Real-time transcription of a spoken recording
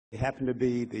They happen to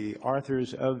be the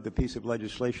authors of the piece of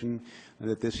legislation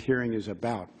that this hearing is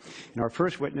about. And our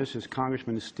first witness is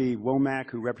Congressman Steve Womack,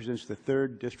 who represents the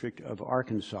 3rd District of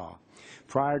Arkansas.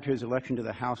 Prior to his election to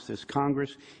the House this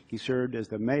Congress, he served as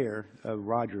the mayor of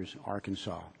Rogers,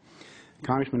 Arkansas.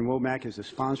 Congressman Womack is the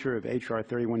sponsor of H.R.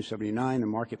 3179, the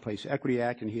Marketplace Equity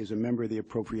Act, and he is a member of the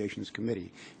Appropriations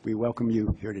Committee. We welcome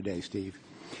you here today, Steve.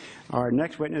 Our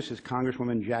next witness is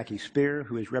Congresswoman Jackie Speier,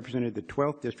 who has represented the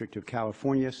 12th District of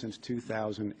California since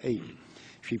 2008.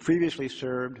 She previously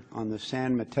served on the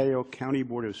San Mateo County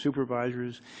Board of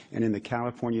Supervisors and in the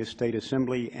California State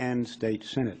Assembly and State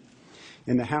Senate.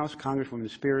 In the House, Congresswoman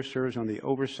Speier serves on the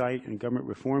Oversight and Government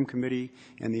Reform Committee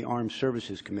and the Armed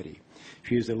Services Committee.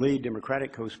 She is the lead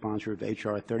Democratic co-sponsor of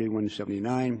H.R.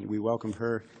 3179. We welcome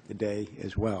her today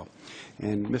as well.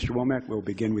 And Mr. Womack, we'll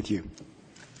begin with you.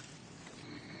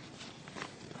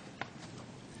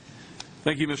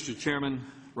 Thank you, Mr. Chairman,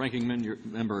 Ranking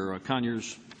Member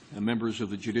Conyers, and members of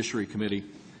the Judiciary Committee.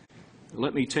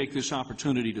 Let me take this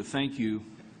opportunity to thank you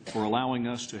for allowing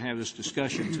us to have this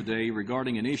discussion today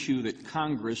regarding an issue that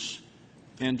Congress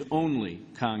and only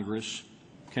Congress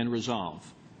can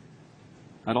resolve.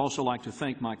 I'd also like to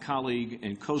thank my colleague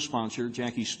and co-sponsor,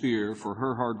 Jackie Speier, for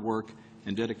her hard work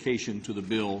and dedication to the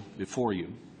bill before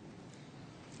you.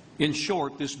 In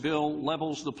short, this bill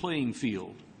levels the playing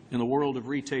field in the world of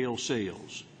retail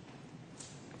sales.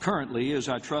 Currently, as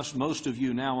I trust most of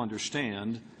you now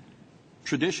understand,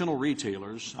 traditional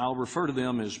retailers, I'll refer to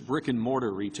them as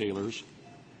brick-and-mortar retailers,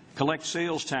 collect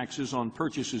sales taxes on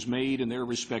purchases made in their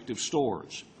respective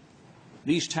stores.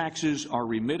 These taxes are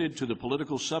remitted to the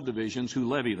political subdivisions who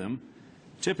levy them,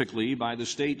 typically by the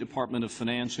State Department of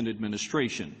Finance and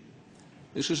Administration.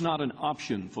 This is not an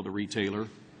option for the retailer,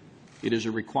 it is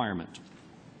a requirement.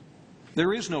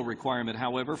 There is no requirement,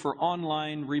 however, for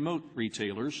online remote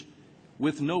retailers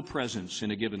with no presence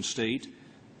in a given state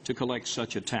to collect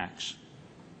such a tax.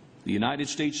 The United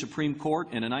States Supreme Court,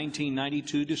 in a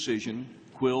 1992 decision,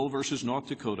 Quill versus North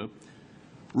Dakota,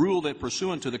 ruled that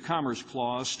pursuant to the Commerce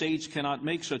Clause, states cannot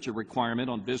make such a requirement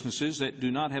on businesses that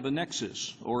do not have a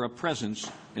nexus or a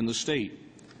presence in the state.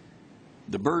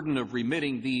 The burden of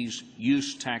remitting these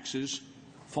use taxes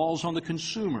falls on the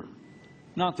consumer,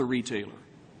 not the retailer.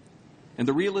 And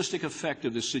the realistic effect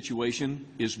of this situation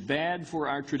is bad for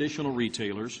our traditional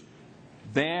retailers,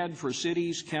 bad for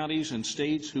cities, counties, and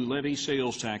states who levy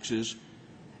sales taxes,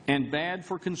 and bad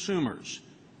for consumers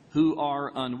who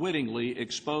are unwittingly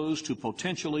exposed to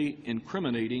potentially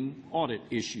incriminating audit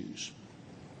issues.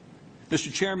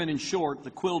 Mr. Chairman, in short,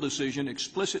 the Quill decision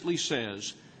explicitly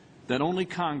says that only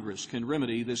Congress can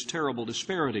remedy this terrible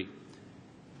disparity,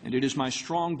 and it is my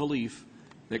strong belief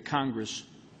that Congress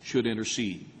should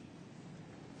intercede.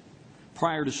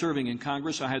 Prior to serving in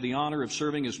Congress, I had the honor of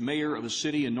serving as mayor of a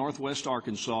city in northwest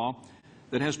Arkansas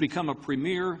that has become a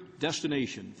premier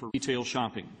destination for retail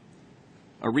shopping.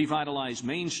 A revitalized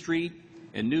Main Street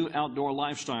and new outdoor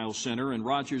lifestyle center in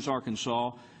Rogers,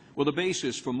 Arkansas, were the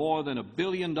basis for more than $1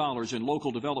 billion in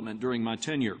local development during my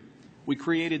tenure. We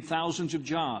created thousands of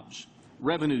jobs.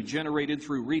 Revenue generated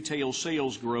through retail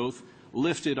sales growth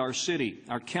lifted our city,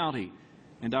 our county,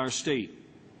 and our state.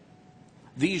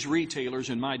 These retailers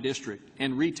in my district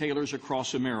and retailers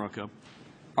across America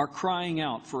are crying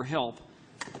out for help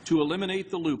to eliminate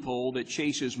the loophole that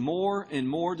chases more and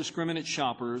more discriminate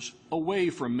shoppers away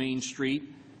from Main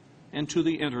Street and to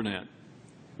the Internet,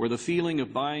 where the feeling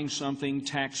of buying something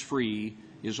tax-free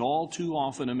is all too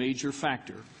often a major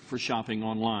factor for shopping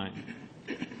online.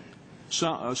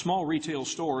 Small retail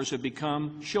stores have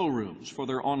become showrooms for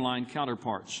their online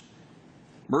counterparts.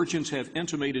 Merchants have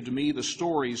intimated to me the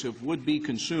stories of would-be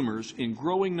consumers in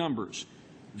growing numbers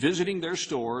visiting their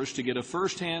stores to get a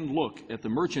first-hand look at the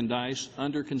merchandise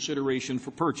under consideration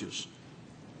for purchase,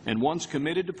 and once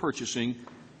committed to purchasing,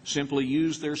 simply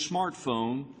use their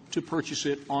smartphone to purchase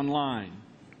it online.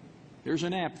 There's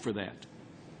an app for that.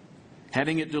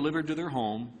 Having it delivered to their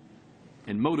home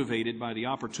and motivated by the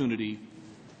opportunity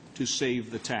to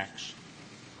save the tax.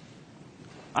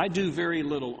 I do very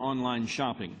little online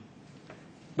shopping.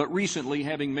 But recently,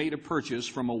 having made a purchase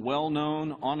from a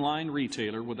well-known online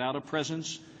retailer without a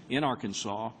presence in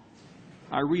Arkansas,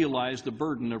 I realized the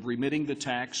burden of remitting the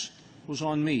tax was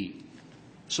on me.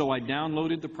 So I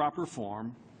downloaded the proper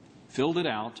form, filled it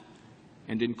out,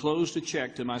 and enclosed a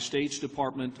check to my state's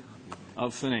Department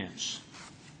of Finance.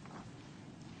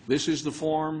 This is the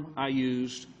form I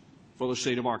used for the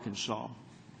state of Arkansas.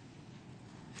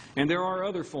 And there are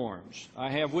other forms I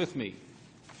have with me,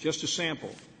 just a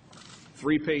sample.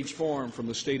 3-page form from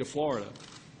the state of Florida.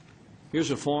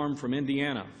 Here's a form from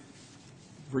Indiana,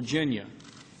 Virginia,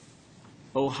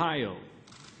 Ohio,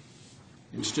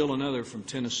 and still another from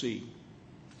Tennessee.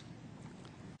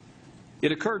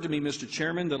 It occurred to me, Mr.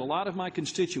 Chairman, that a lot of my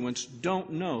constituents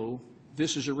don't know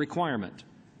this is a requirement,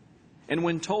 and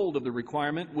when told of the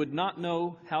requirement, would not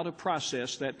know how to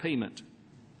process that payment.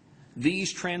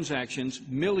 These transactions,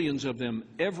 millions of them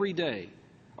every day,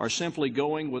 are simply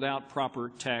going without proper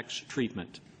tax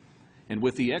treatment. And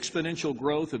with the exponential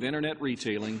growth of Internet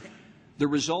retailing, the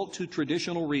result to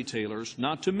traditional retailers,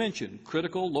 not to mention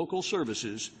critical local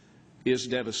services, is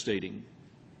devastating.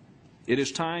 It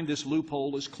is time this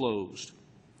loophole is closed.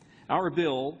 Our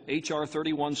bill, H.R.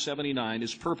 3179,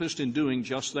 is purposed in doing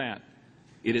just that.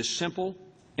 It is simple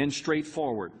and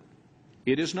straightforward.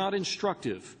 It is not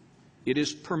instructive. It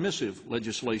is permissive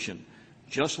legislation,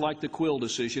 just like the Quill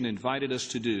decision invited us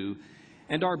to do,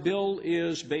 and our bill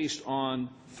is based on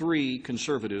 3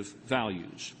 conservative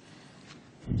values.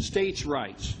 States'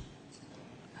 rights,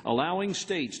 allowing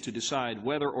states to decide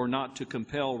whether or not to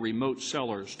compel remote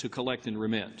sellers to collect and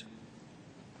remit,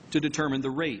 to determine the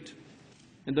rate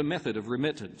and the method of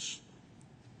remittance,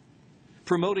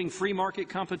 promoting free market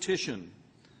competition,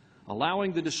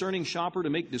 allowing the discerning shopper to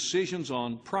make decisions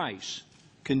on price,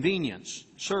 convenience,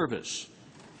 service,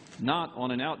 not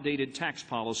on an outdated tax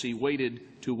policy weighted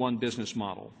to one business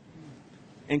model,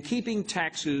 and keeping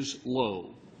taxes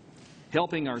low,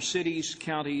 helping our cities,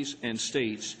 counties, and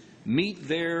states meet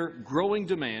their growing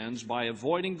demands by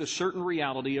avoiding the certain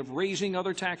reality of raising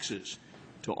other taxes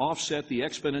to offset the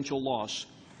exponential loss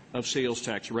of sales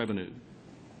tax revenue.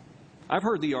 I've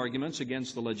heard the arguments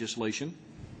against the legislation.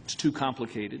 It's too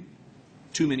complicated,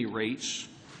 too many rates,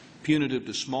 punitive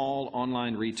to small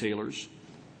online retailers,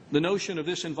 the notion of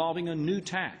this involving a new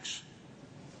tax.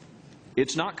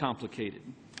 It's not complicated.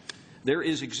 There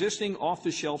is existing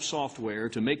off-the-shelf software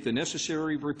to make the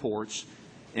necessary reports,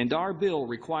 and our bill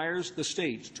requires the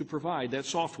states to provide that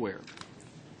software.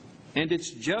 And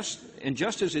just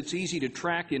as it's easy to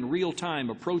track in real time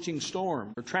approaching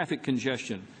storm or traffic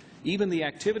congestion, even the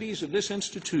activities of this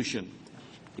institution,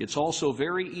 it's also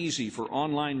very easy for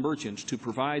online merchants to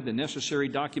provide the necessary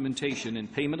documentation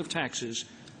and payment of taxes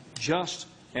just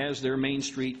as their Main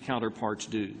Street counterparts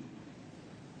do.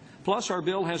 Plus, our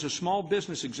bill has a small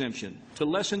business exemption to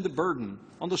lessen the burden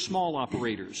on the small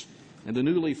operators and the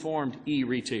newly formed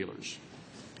e-retailers.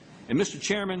 And, Mr.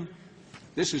 Chairman,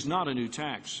 this is not a new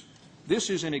tax.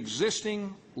 This is an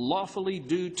existing, lawfully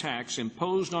due tax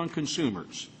imposed on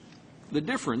consumers. The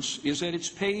difference is that it's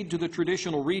paid to the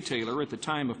traditional retailer at the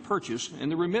time of purchase,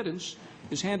 and the remittance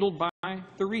is handled by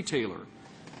the retailer.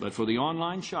 But for the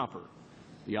online shopper,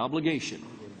 the obligation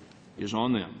is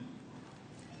on them.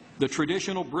 The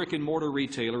traditional brick-and-mortar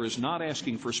retailer is not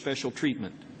asking for special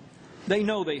treatment. They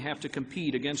know they have to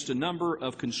compete against a number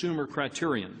of consumer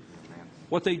criterion.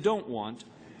 What they don't want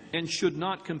and should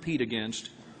not compete against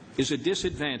is a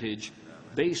disadvantage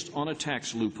based on a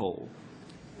tax loophole.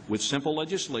 With simple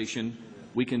legislation,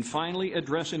 we can finally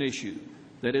address an issue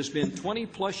that has been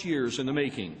 20-plus years in the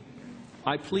making.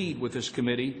 I plead with this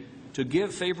committee to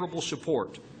give favorable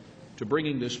support to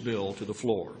bringing this bill to the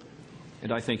floor.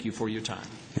 And I thank you for your time.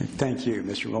 Thank you,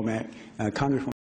 Mr. Womack. Congresswoman